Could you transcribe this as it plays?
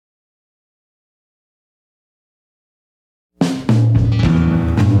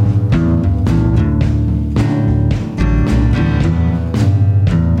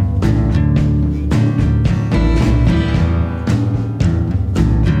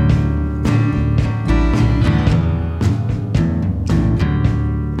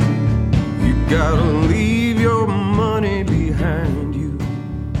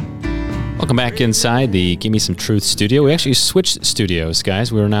back inside the Give Me Some Truth studio. We actually switched studios,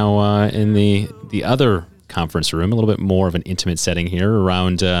 guys. We're now in the other conference room, a little bit more of an intimate setting here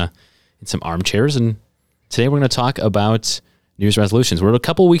around in some armchairs. And today we're going to talk about New Year's resolutions. We're a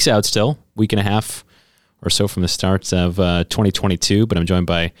couple weeks out still, week and a half or so from the start of 2022, but I'm joined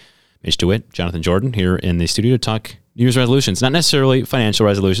by Mitch DeWitt, Jonathan Jordan here in the studio to talk New Year's resolutions. Not necessarily financial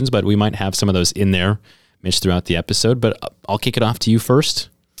resolutions, but we might have some of those in there, Mitch, throughout the episode. But I'll kick it off to you first.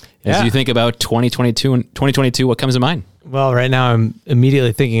 As you think about 2022, what comes to mind? Well, right now I'm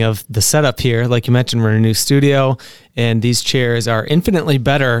immediately thinking of the setup here. Like you mentioned, we're in a new studio, and these chairs are infinitely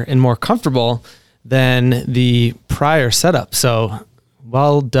better and more comfortable than the prior setup. So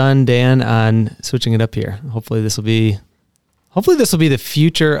well done, Dan, on switching it up here. Hopefully this will be the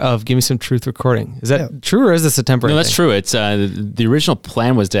future of Give Me Some Truth recording. Is that true, or is this a temporary No, that's thing? true. It's the original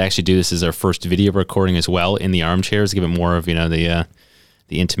plan was to actually do this as our first video recording as well in the armchairs, give it more of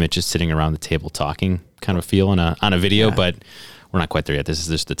the intimate, just sitting around the table talking kind of feel on a video, but we're not quite there yet. This is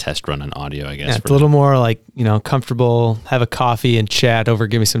just the test run on audio, I guess. Yeah, it's a little more like, comfortable, have a coffee and chat over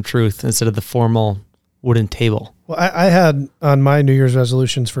Give Me Some Truth instead of the formal wooden table. Well, I had on my New Year's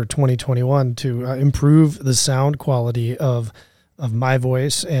resolutions for 2021 to improve the sound quality of my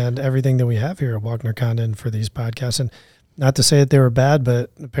voice and everything that we have here at Walkner Condon for these podcasts. And not to say that they were bad, but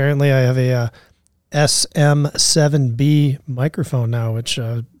apparently I have a SM7B microphone now, which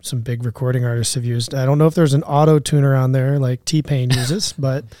some big recording artists have used. I don't know if there's an auto tuner on there like T-Pain uses,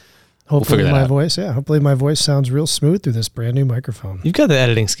 but hopefully hopefully my voice sounds real smooth through this brand new microphone. You've got the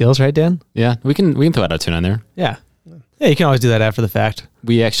editing skills, right, Dan? Yeah, we can throw auto tune on there. Yeah, you can always do that after the fact.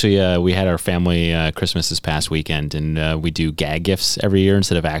 We actually we had our family Christmas this past weekend, and we do gag gifts every year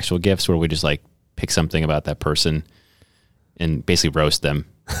instead of actual gifts, where we just like pick something about that person and basically roast them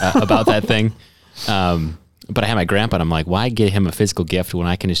about that thing. But I had my grandpa, and I'm like, why get him a physical gift when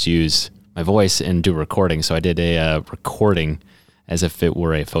I can just use my voice and do a recording? So I did a recording as if it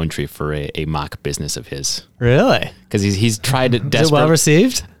were a phone tree for a mock business of his. Really? Because he's tried to desperate. Is it well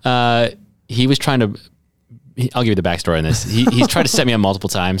received? He was trying to. I'll give you the backstory on this. He's tried to set me up multiple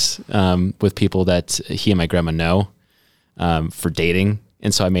times with people that he and my grandma know for dating,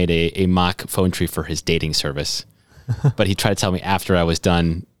 and so I made a mock phone tree for his dating service. But he tried to tell me after I was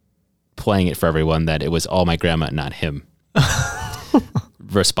done playing it for everyone that it was all my grandma, not him,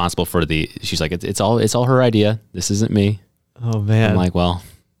 responsible for she's like, it's all her idea. This isn't me. Oh man. I'm like, well,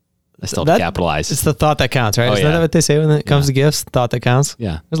 I still have to capitalize. It's the thought that counts, right? Isn't that what they say when it comes to gifts? Thought that counts.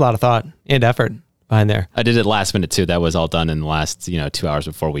 Yeah. There's a lot of thought and effort behind there. I did it last minute too. That was all done in the last, 2 hours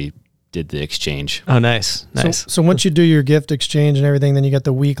before we did the exchange. Oh, nice. So once you do your gift exchange and everything, then you got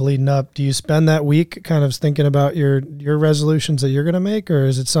the week leading up. Do you spend that week kind of thinking about your resolutions that you're going to make? Or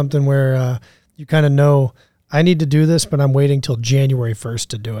is it something where you kind of know, I need to do this, but I'm waiting till January 1st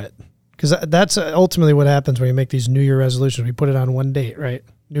to do it? Because that's ultimately what happens when you make these New Year resolutions. We put it on one date, right?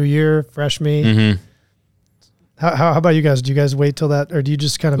 New Year, fresh me. Mm-hmm. How about you guys? Do you guys wait till that, or do you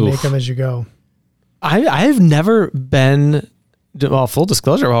just kind of make them as you go? I've never been, well, full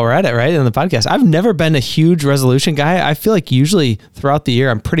disclosure while we're at it, right, in the podcast, I've never been a huge resolution guy. I feel like usually throughout the year,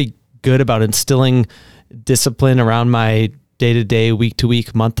 I'm pretty good about instilling discipline around my day-to-day,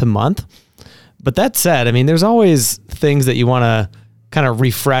 week-to-week, month-to-month. But that said, I mean, there's always things that you want to kind of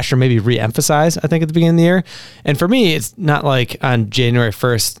refresh or maybe re-emphasize, I think, at the beginning of the year. And for me, it's not like on January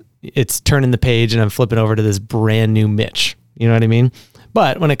 1st, it's turning the page and I'm flipping over to this brand new Mitch. You know what I mean?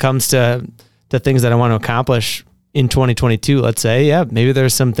 But when it comes to the things that I want to accomplish in 2022, let's say, maybe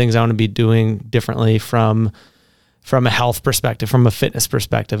there's some things I want to be doing differently from a health perspective, from a fitness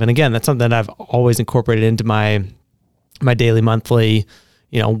perspective. And again, that's something that I've always incorporated into my daily, monthly,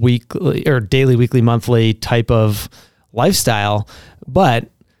 weekly or daily, weekly, monthly type of lifestyle. But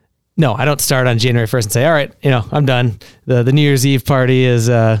no, I don't start on January 1st and say, all right, I'm done. The New Year's Eve party is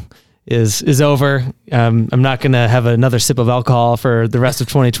over. I'm not going to have another sip of alcohol for the rest of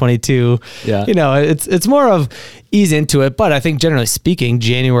 2022. Yeah. It's more of ease into it. But I think generally speaking,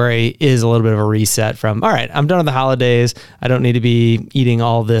 January is a little bit of a reset from, all right, I'm done with the holidays. I don't need to be eating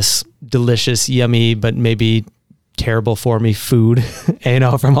all this delicious, yummy, but maybe terrible for me food,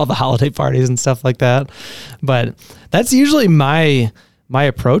 from all the holiday parties and stuff like that. But that's usually my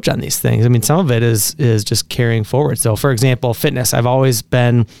approach on these things. I mean, some of it is just carrying forward. So for example, fitness, I've always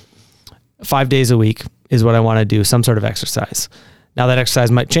been 5 days a week is what I want to do, some sort of exercise. Now that exercise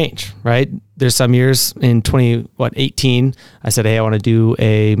might change, right? There's some years in 2018, I said, hey, I want to do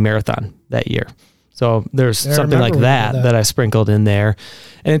a marathon that year. So there's something like that I sprinkled in there.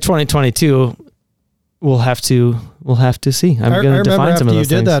 And in 2022, we'll have to see. I'm going to define some of those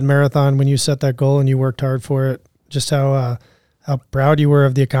things. You did that marathon when you set that goal and you worked hard for it, just how how proud you were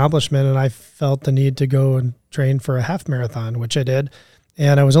of the accomplishment. And I felt the need to go and train for a half marathon, which I did.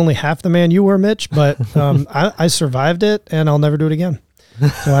 And I was only half the man you were, Mitch, but I survived it, and I'll never do it again.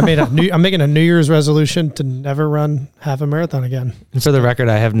 So I'm making a New Year's resolution to never run half a marathon again. And for the record,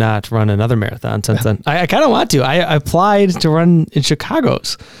 I have not run another marathon since then. I kind of want to. I applied to run in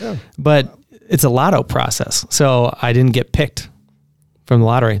Chicago's, but it's a lotto process. So I didn't get picked from the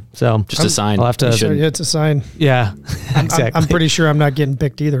lottery. So just a sign. I'll have to. It's a sign. Yeah, exactly. I'm pretty sure I'm not getting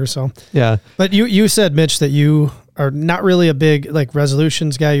picked either. So yeah. But you said, Mitch, that you are not really a big like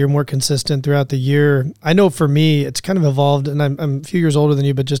resolutions guy. You're more consistent throughout the year. I know for me, it's kind of evolved, and I'm a few years older than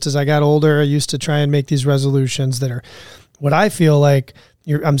you, but just as I got older, I used to try and make these resolutions that are what I feel like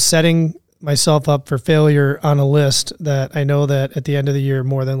I'm setting myself up for failure on a list that I know that at the end of the year,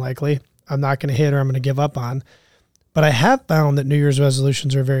 more than likely, I'm not going to hit or I'm going to give up on. But I have found that New Year's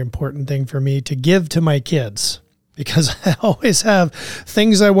resolutions are a very important thing for me to give to my kids, because I always have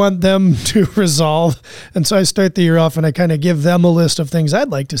things I want them to resolve. And so I start the year off and I kind of give them a list of things I'd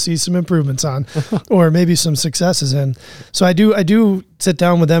like to see some improvements on or maybe some successes in. So I do sit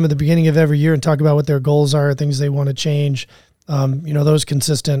down with them at the beginning of every year and talk about what their goals are, things they want to change, those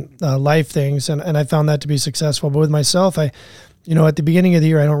consistent life things. And I found that to be successful. But with myself, at the beginning of the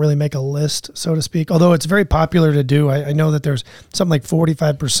year, I don't really make a list, so to speak, although it's very popular to do. I know that there's something like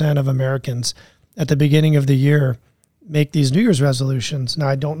 45% of Americans at the beginning of the year make these New Year's resolutions. Now,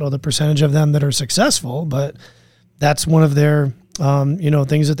 I don't know the percentage of them that are successful, but that's one of their,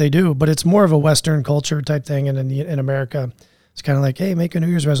 things that they do. But it's more of a Western culture type thing. And in America, it's kind of like, hey, make a New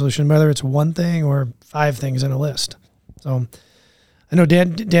Year's resolution, whether it's one thing or 5 things in a list. So I know,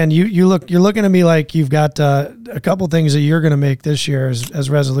 Dan, you're looking at me like you've got a couple things that you're going to make this year as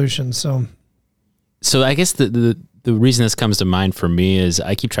resolutions. So I guess the reason this comes to mind for me is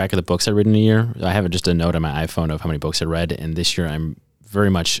I keep track of the books I read in a year. I have just a note on my iPhone of how many books I read, and this year I'm very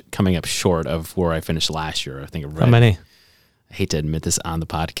much coming up short of where I finished last year. I think I've read. How many? I hate to admit this on the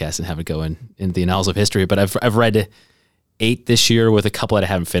podcast and have it go in the annals of history, but I've read 8 this year with a couple that I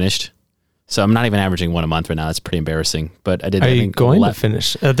haven't finished. So I'm not even averaging 1 a month right now. That's pretty embarrassing. But I did. Are you going to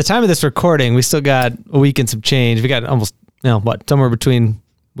finish? At the time of this recording, we still got a week and some change. We got almost, somewhere between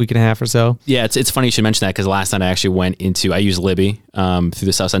week and a half or so. Yeah, it's funny you should mention that, because last night I actually I use Libby through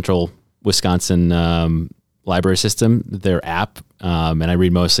the South Central Wisconsin library system, their app, and I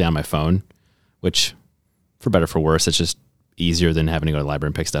read mostly on my phone, which, for better or for worse, it's just easier than having to go to the library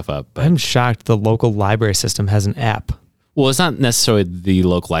and pick stuff up. But I'm shocked the local library system has an app. Well, it's not necessarily the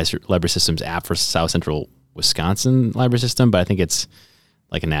local library system's app for South Central Wisconsin library system, but I think it's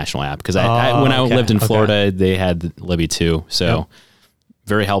like a national app, because when I lived in Florida, they had Libby too. So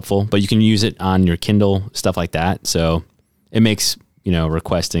very helpful, but you can use it on your Kindle, stuff like that. So it makes,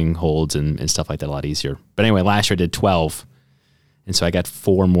 requesting holds and stuff like that a lot easier. But anyway, last year I did 12. And so I got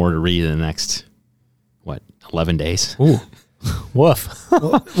 4 more to read in the next, 11 days. Ooh. Woof.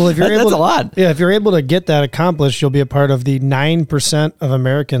 Well, if you're that's a lot. Yeah, if you're able to get that accomplished, you'll be a part of the 9% of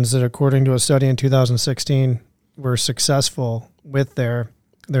Americans that, according to a study in 2016, were successful with their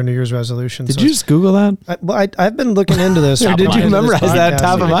New Year's resolution. Did you just Google that? I've been looking into this. Or did you memorize that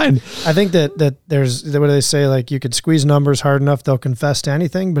top of mind? I think that there's, what do they say? Like, you could squeeze numbers hard enough, they'll confess to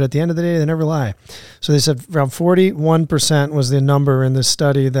anything, but at the end of the day, they never lie. So they said around 41% was the number in this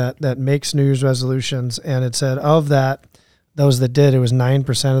study that makes New Year's resolutions. And it said of that, those that did, it was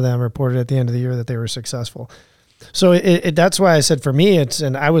 9% of them reported at the end of the year that they were successful. So that's why I said for me,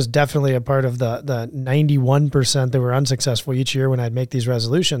 and I was definitely a part of the 91% that were unsuccessful each year when I'd make these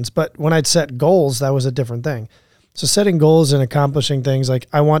resolutions. But when I'd set goals, that was a different thing. So setting goals and accomplishing things like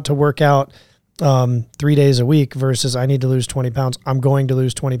I want to work out 3 days a week versus I need to lose 20 pounds. I'm going to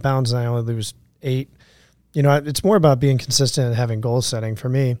lose 20 pounds and I only lose 8. It's more about being consistent and having goal setting for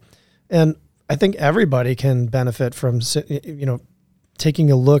me. And I think everybody can benefit from,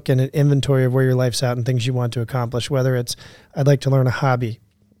 taking a look and an inventory of where your life's at and things you want to accomplish, whether it's, I'd like to learn a hobby.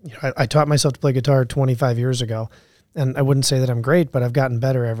 I taught myself to play guitar 25 years ago, and I wouldn't say that I'm great, but I've gotten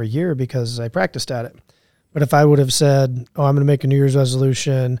better every year because I practiced at it. But if I would have said, I'm going to make a New Year's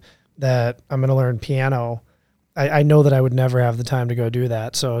resolution that I'm going to learn piano, I know that I would never have the time to go do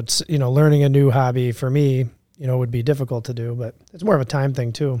that. So it's, learning a new hobby for me, would be difficult to do, but it's more of a time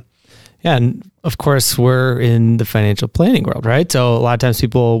thing too. Yeah, and of course, we're in the financial planning world, right? So a lot of times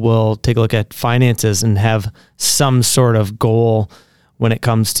people will take a look at finances and have some sort of goal when it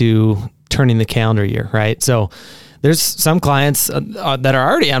comes to turning the calendar year, right? So there's some clients that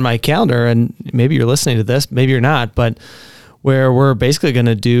are already on my calendar, and maybe you're listening to this, maybe you're not, but where we're basically going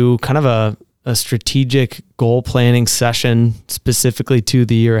to do kind of a strategic goal planning session specifically to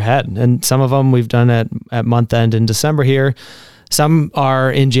the year ahead. And some of them we've done at month end in December here. Some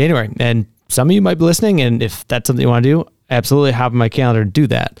are in January, and some of you might be listening. And if that's something you want to do, absolutely hop on my calendar and do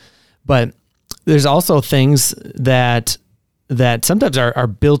that. But there's also things that sometimes are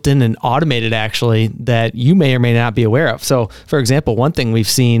built in and automated actually that you may or may not be aware of. So for example, one thing we've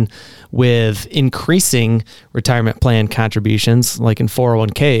seen with increasing retirement plan contributions, like in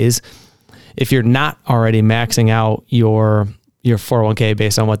 401ks, if you're not already maxing out your 401k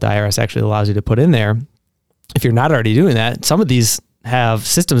based on what the IRS actually allows you to put in there, if you're not already doing that, some of these have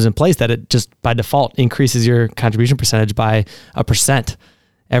systems in place that it just by default increases your contribution percentage by 1%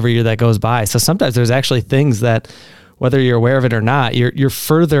 every year that goes by. So sometimes there's actually things that, whether you're aware of it or not, you're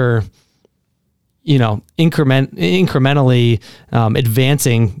further, incrementally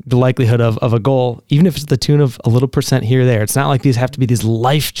advancing the likelihood of a goal, even if it's the tune of a little percent here or there. It's not like these have to be these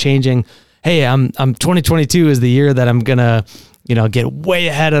life-changing, hey, I'm 2022 is the year that I'm gonna, get way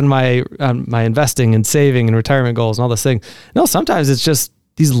ahead on my investing and saving and retirement goals and all this thing. No, sometimes it's just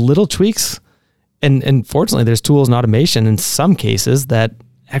these little tweaks, and fortunately, there's tools and automation in some cases that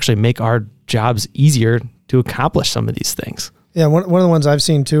actually make our jobs easier to accomplish some of these things. Yeah, one of the ones I've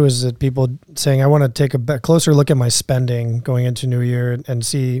seen too is that people saying, I want to take a closer look at my spending going into New Year and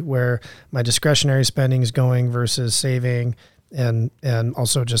see where my discretionary spending is going versus saving and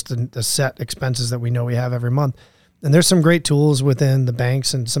also just the set expenses that we know we have every month. And there's some great tools within the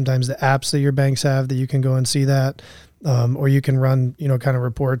banks and sometimes the apps that your banks have that you can go and see that. Or you can run, kind of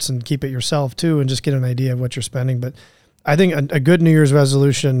reports and keep it yourself too and just get an idea of what you're spending. But I think a good New Year's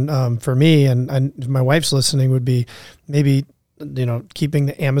resolution for me, and if my wife's listening, would be maybe, keeping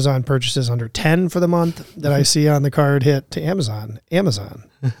the Amazon purchases under 10 for the month that I see on the card hit to Amazon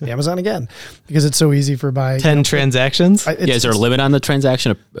again, because it's so easy for buying 10 transactions. Is there a limit on the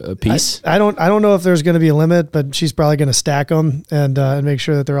transaction a piece? I don't know if there's going to be a limit, but she's probably going to stack them and make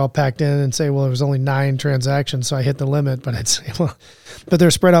sure that they're all packed in and say, well, there was only 9 transactions, so I hit the limit, but they're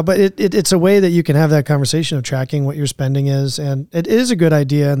spread out. But it's a way that you can have that conversation of tracking what your spending is. And it is a good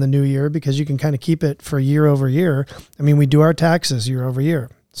idea in the new year because you can kind of keep it for year over year. I mean, we do our taxes year over year.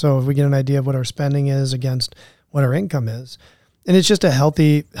 So if we get an idea of what our spending is against what our income is, and it's just a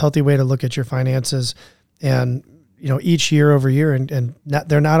healthy way to look at your finances and, each year over year and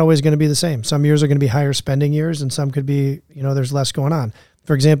they're not always going to be the same. Some years are going to be higher spending years and some could be, there's less going on.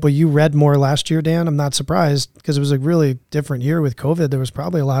 For example, you read more last year, Dan. I'm not surprised because it was a really different year with COVID. There was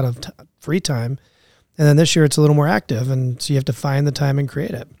probably a lot of free time. And then this year it's a little more active. And so you have to find the time and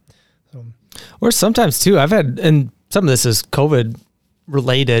create it. So. Or sometimes too, I've had, and some of this is COVID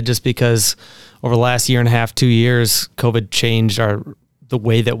related just because over the last year and a half, 2 years, COVID changed the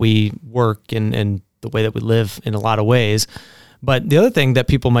way that we work and the way that we live in a lot of ways. But the other thing that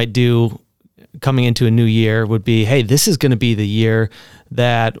people might do coming into a new year would be, hey, this is going to be the year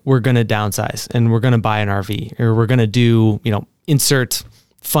that we're going to downsize and we're going to buy an RV or we're going to do, insert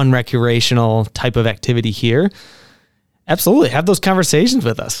fun recreational type of activity here. Absolutely. Have those conversations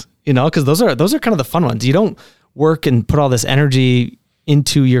with us, because those are kind of the fun ones. You don't work and put all this energy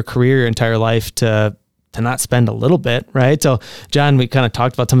into your career your entire life to not spend a little bit, right? So John, we kind of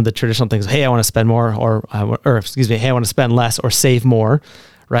talked about some of the traditional things. Hey, I want to spend more hey, I want to spend less or save more.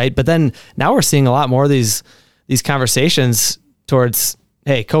 Right. But then now we're seeing a lot more of these conversations towards,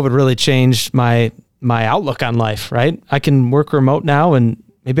 hey, COVID really changed my outlook on life. Right. I can work remote now and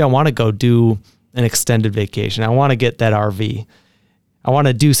maybe I want to go do an extended vacation. I want to get that RV. I want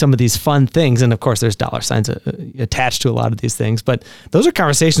to do some of these fun things. And of course, there's dollar signs attached to a lot of these things. But those are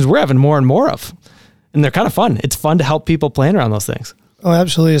conversations we're having more and more of. And they're kind of fun. It's fun to help people plan around those things. Oh,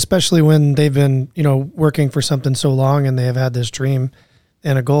 absolutely. Especially when they've been, working for something so long and they have had this dream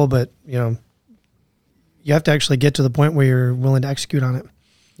and a goal, but you have to actually get to the point where you're willing to execute on it.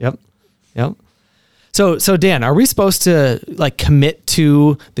 Yep. So Dan, are we supposed to commit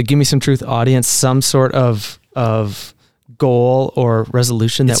to the Give Me Some Truth audience some sort of goal or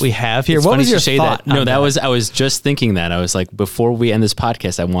resolution that we have here? What was your thought? No, I was just thinking that. I was like, before we end this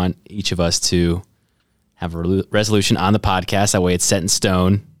podcast, I want each of us to have a resolution on the podcast. That way it's set in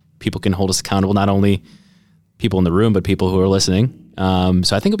stone. People can hold us accountable, not only people in the room, but people who are listening.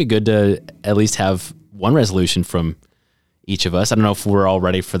 So I think it'd be good to at least have one resolution from each of us. I don't know if we're all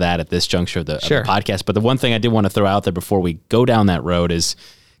ready for that at this juncture of the podcast, but the one thing I did want to throw out there before we go down that road is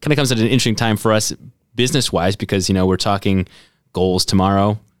kind of comes at an interesting time for us business wise, because, we're talking goals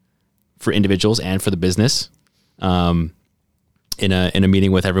tomorrow for individuals and for the business, in a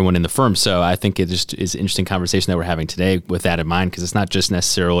meeting with everyone in the firm. So I think it just is an interesting conversation that we're having today with that in mind, because it's not just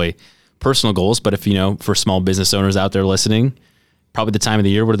necessarily personal goals, but if, for small business owners out there listening, probably the time of the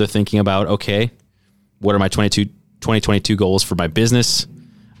year where they're thinking about, okay, what are my 2022 goals for my business?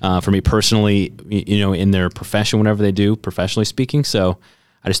 for me personally, in their profession, whatever they do, professionally speaking. So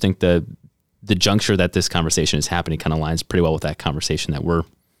I just think the juncture that this conversation is happening kind of lines pretty well with that conversation that we're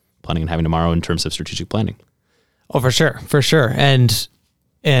planning on having tomorrow in terms of strategic planning. Oh, for sure.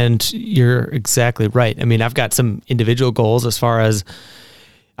 And you're exactly right. I mean, I've got some individual goals as far as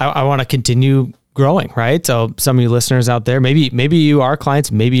I want to continue growing, right? So some of you listeners out there, maybe you are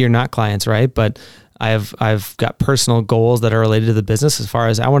clients, maybe you're not clients, right? But I've got personal goals that are related to the business as far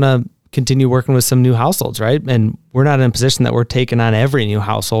as I want to continue working with some new households, right? And we're not in a position that we're taking on every new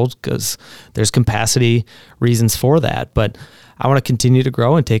household because there's capacity reasons for that. But I want to continue to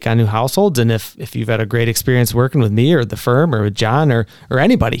grow and take on new households. And if you've had a great experience working with me or the firm or with John or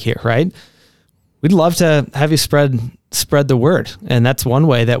anybody here, right? We'd love to have you spread the word. And that's one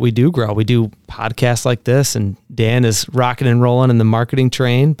way that we do grow. We do podcasts like this, and Dan is rocking and rolling in the marketing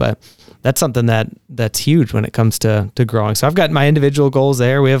train, but that's something that's huge when it comes to growing. So I've got my individual goals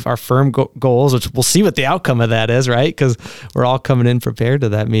there. We have our firm goals, which we'll see what the outcome of that is, right? Because we're all coming in prepared to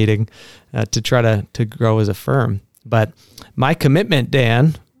that meeting to try to grow as a firm. But my commitment,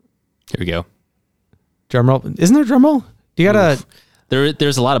 Dan. Here we go. Drum roll. Isn't there a drum roll? Do you gotta?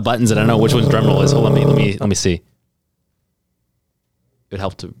 There's a lot of buttons, and I don't know which one's drum roll is. Hold on, let me see. It would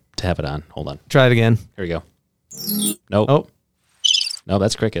help to have it on. Hold on. Try it again. Here we go. Nope. Oh. No,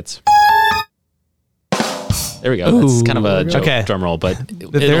 that's crickets. There we go. That's kind of a joke drum roll, but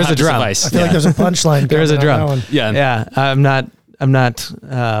there's a drum. I feel like there's a punchline. There's a drum. Yeah. I'm not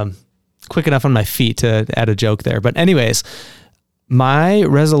quick enough on my feet to add a joke there. But anyways, my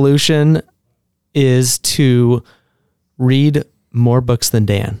resolution is to read more books than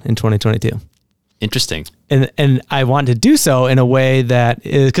Dan in 2022. Interesting. And I want to do so in a way that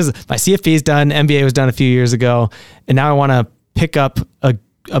is, because my CFP is done, MBA was done a few years ago, and now I want to pick up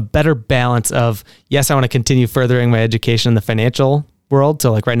a better balance of, yes, I want to continue furthering my education in the financial world.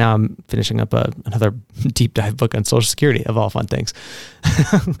 So like right now I'm finishing up another deep dive book on Social Security, of all fun things.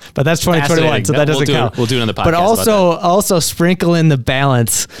 But that's 2021, so that doesn't count. We'll do it on the podcast. But also sprinkle in the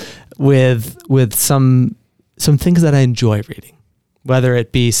balance with some things that I enjoy reading, whether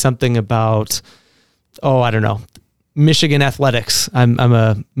it be something about, I don't know, Michigan athletics. I'm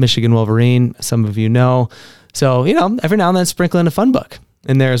a Michigan Wolverine, some of you know. So, every now and then sprinkle in a fun book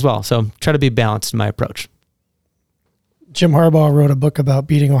in there as well. So try to be balanced in my approach. Jim Harbaugh wrote a book about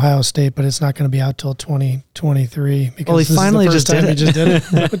beating Ohio State, but it's not going to be out till 2023 because he finally just did it. He just did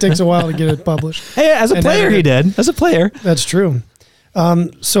it. It takes a while to get it published. Hey, as a player, he did. As a player. That's true.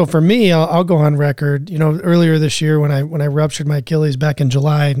 So for me, I'll go on record. Earlier this year when I ruptured my Achilles back in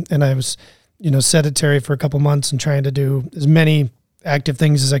July, and I was, sedentary for a couple months and trying to do as many active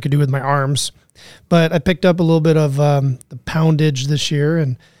things as I could do with my arms. But I picked up a little bit of the poundage this year.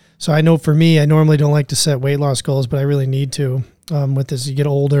 And so I know for me, I normally don't like to set weight loss goals, but I really need to. With this, you get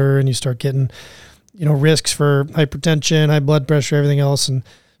older and you start getting, risks for hypertension, high blood pressure, everything else. And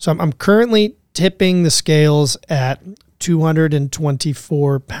so I'm currently tipping the scales at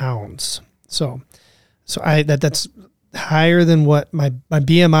 224 pounds. So that's higher than what my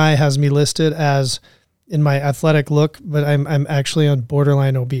BMI has me listed as in my athletic look, but I'm actually on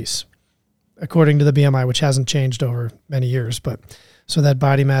borderline obese, according to the BMI, which hasn't changed over many years. But so that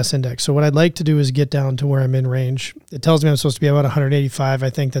body mass index. So what I'd like to do is get down to where I'm in range. It tells me I'm supposed to be about 185. I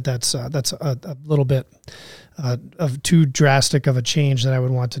think that's a little bit of too drastic of a change that I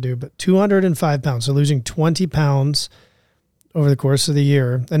would want to do. But 205 pounds, so losing 20 pounds over the course of the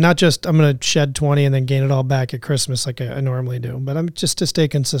year, and not just I'm going to shed 20 and then gain it all back at Christmas like I normally do, but I'm just to stay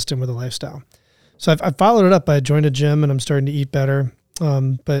consistent with the lifestyle. So I've followed it up. I joined a gym and I'm starting to eat better.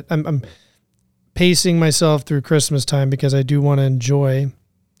 But I'm pacing myself through Christmas time because I do want to enjoy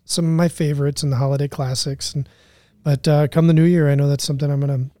some of my favorites and the holiday classics. But come the new year, I know that's something I'm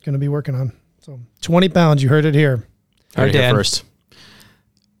going to be working on. So 20 pounds, you heard it here. Heard it here first.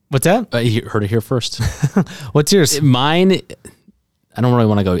 What's that? You heard it here first. What's yours? Mine, I don't really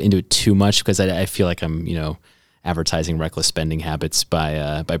want to go into it too much because I feel like I'm, advertising reckless spending habits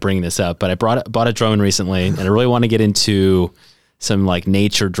by bringing this up. But I bought a drone recently, and I really want to get into some like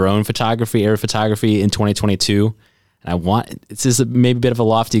nature drone photography, air photography in 2022. And this is maybe a bit of a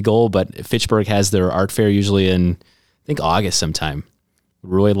lofty goal, but Fitchburg has their art fair usually in, I think, August sometime.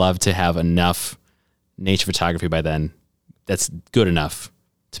 Really love to have enough nature photography by then that's good enough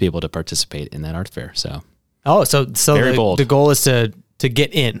to be able to participate in that art fair. So, so very bold. The goal is to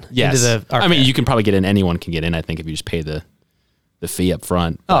get in. Yes. Into the art I mean, fair. you can probably get in. Anyone can get in, I think, if you just pay the fee up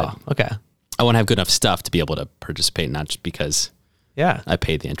front. Oh, okay. I want to have good enough stuff to be able to participate, not just because I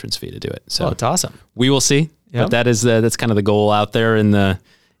paid the entrance fee to do it. So it's awesome. We will see. Yep. But that's kind of the goal out there in the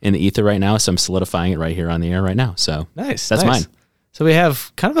ether right now. So I'm solidifying it right here on the air right now. So nice. That's mine. So we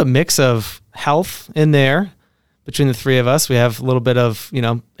have kind of a mix of health in there between the three of us. We have a little bit of,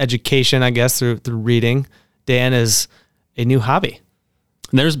 education, I guess, through reading. Dan is a new hobby.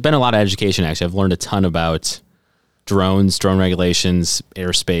 And there's been a lot of education, actually. I've learned a ton about drones, drone regulations,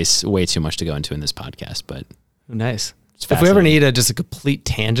 airspace. Way too much to go into in this podcast, but nice. If we ever need just a complete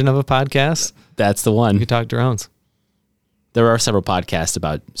tangent of a podcast, that's the one. We could talk drones. There are several podcasts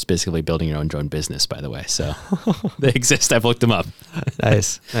about specifically building your own drone business, by the way. So they exist. I've looked them up.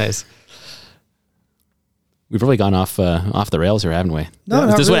 Nice. We've really gone off the rails here, haven't we? No,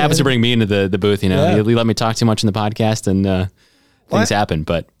 this is really. what happens to bring me into the booth. Yeah. You let me talk too much in the podcast, and things happen.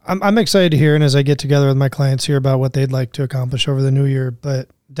 But I'm excited to hear, and as I get together with my clients here about what they'd like to accomplish over the new year. But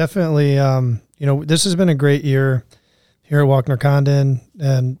definitely, this has been a great year here at Walkner Condon,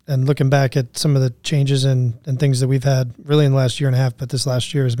 and looking back at some of the changes and things that we've had really in the last year and a half, but this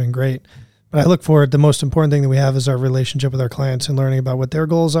last year has been great. But I look forward, the most important thing that we have is our relationship with our clients and learning about what their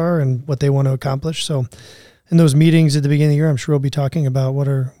goals are and what they want to accomplish. So in those meetings at the beginning of the year, I'm sure we'll be talking about what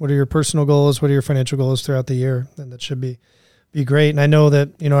are your personal goals, what are your financial goals throughout the year, and that should be great. And I know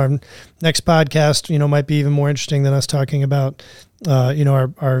that, our next podcast, might be even more interesting than us talking about,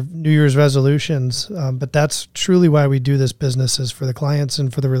 our New Year's resolutions. But that's truly why we do this business, is for the clients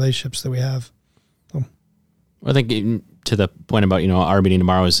and for the relationships that we have. So. I think to the point about, our meeting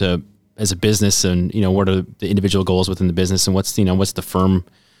tomorrow is as a business, and, what are the individual goals within the business, and what's the firm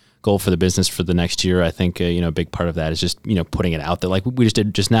goal for the business for the next year. I think, a big part of that is just, putting it out there. Like we just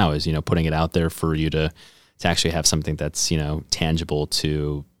did just now, is, putting it out there for you to actually have something that's, tangible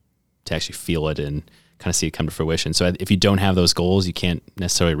to actually feel it and kind of see it come to fruition. So if you don't have those goals, you can't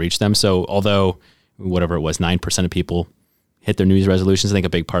necessarily reach them. So although whatever it was, 9% of people hit their New Year's resolutions, I think a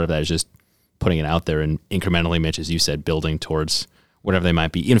big part of that is just putting it out there and incrementally, Mitch, as you said, building towards whatever they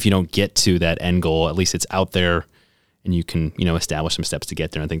might be. Even if you don't get to that end goal, at least it's out there and you can, establish some steps to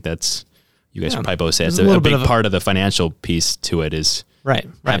get there. I think that's, you guys would probably both say it's a big part of the financial piece to it is right.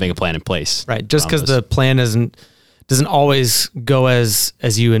 having a plan in place. Right. Just because the plan doesn't always go as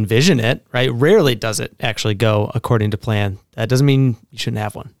you envision it, right? Rarely does it actually go according to plan. That doesn't mean you shouldn't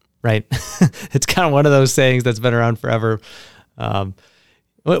have one, right? It's kind of one of those sayings that's been around forever.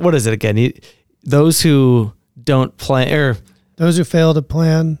 What is it again? Those who don't plan, or those who fail to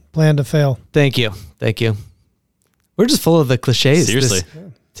plan to fail. Thank you. We're just full of the cliches. Seriously.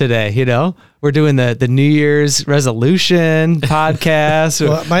 Today, we're doing the New Year's resolution podcast.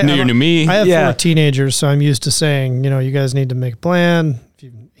 Well, New Year, new me. I have 4 teenagers, so I'm used to saying, you guys need to make a plan.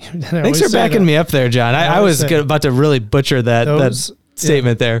 Thanks for backing me up there, John. I was about to really butcher that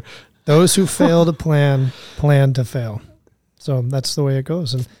statement there. Those who fail to plan to fail. So that's the way it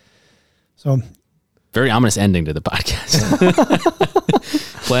goes. And so, very ominous ending to the podcast.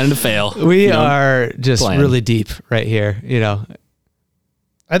 Plan to fail. We are just really deep right here,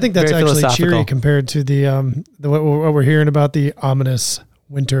 I think that's actually cheery compared to the what we're hearing about, the ominous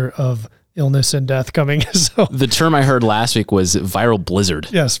winter of illness and death coming. So the term I heard last week was viral blizzard.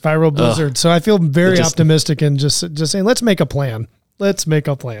 Yes, viral blizzard. So I feel very optimistic and just saying, let's make a plan. Let's make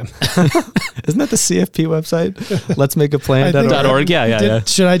a plan. Isn't that the CFP website? Let's make a plan.org. Yeah.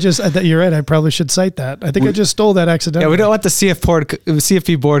 Should I just, you're right. I probably should cite that. I think I just stole that accidentally. Yeah, we don't want the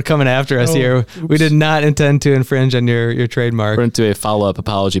CFP board coming after us here. Oops. We did not intend to infringe on your trademark. We're into a follow-up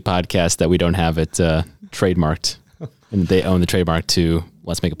apology podcast that we don't have it trademarked. And they own the trademark to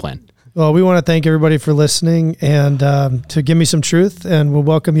Let's Make a Plan. Well, we want to thank everybody for listening and to Give Me Some Truth. And we'll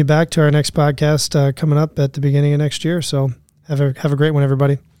welcome you back to our next podcast coming up at the beginning of next year. So have a great one,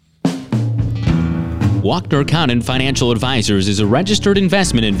 everybody. Walkner Condon Financial Advisors is a registered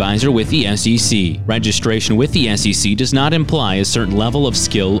investment advisor with the SEC. Registration with the SEC does not imply a certain level of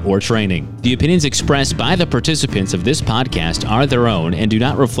skill or training. The opinions expressed by the participants of this podcast are their own and do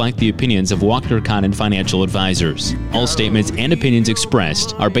not reflect the opinions of Walkner Condon Financial Advisors. All statements and opinions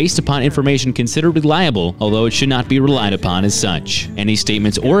expressed are based upon information considered reliable, although it should not be relied upon as such. Any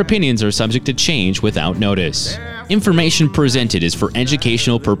statements or opinions are subject to change without notice. Information presented is for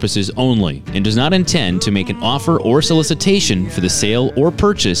educational purposes only and does not intend to make an offer or solicitation for the sale or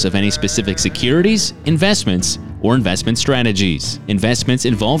purchase of any specific securities, investments, or investment strategies. Investments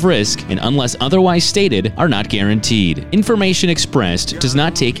involve risk and, unless otherwise stated, are not guaranteed. Information expressed does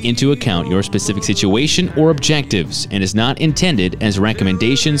not take into account your specific situation or objectives and is not intended as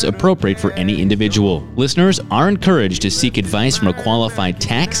recommendations appropriate for any individual. Listeners are encouraged to seek advice from a qualified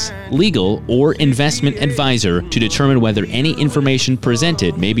tax, legal, or investment advisor to determine whether any information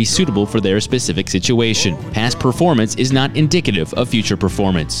presented may be suitable for their specific situation. Past performance is not indicative of future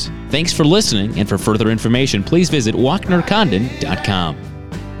performance. Thanks for listening, and for further information, please visit WalknerCondon.com.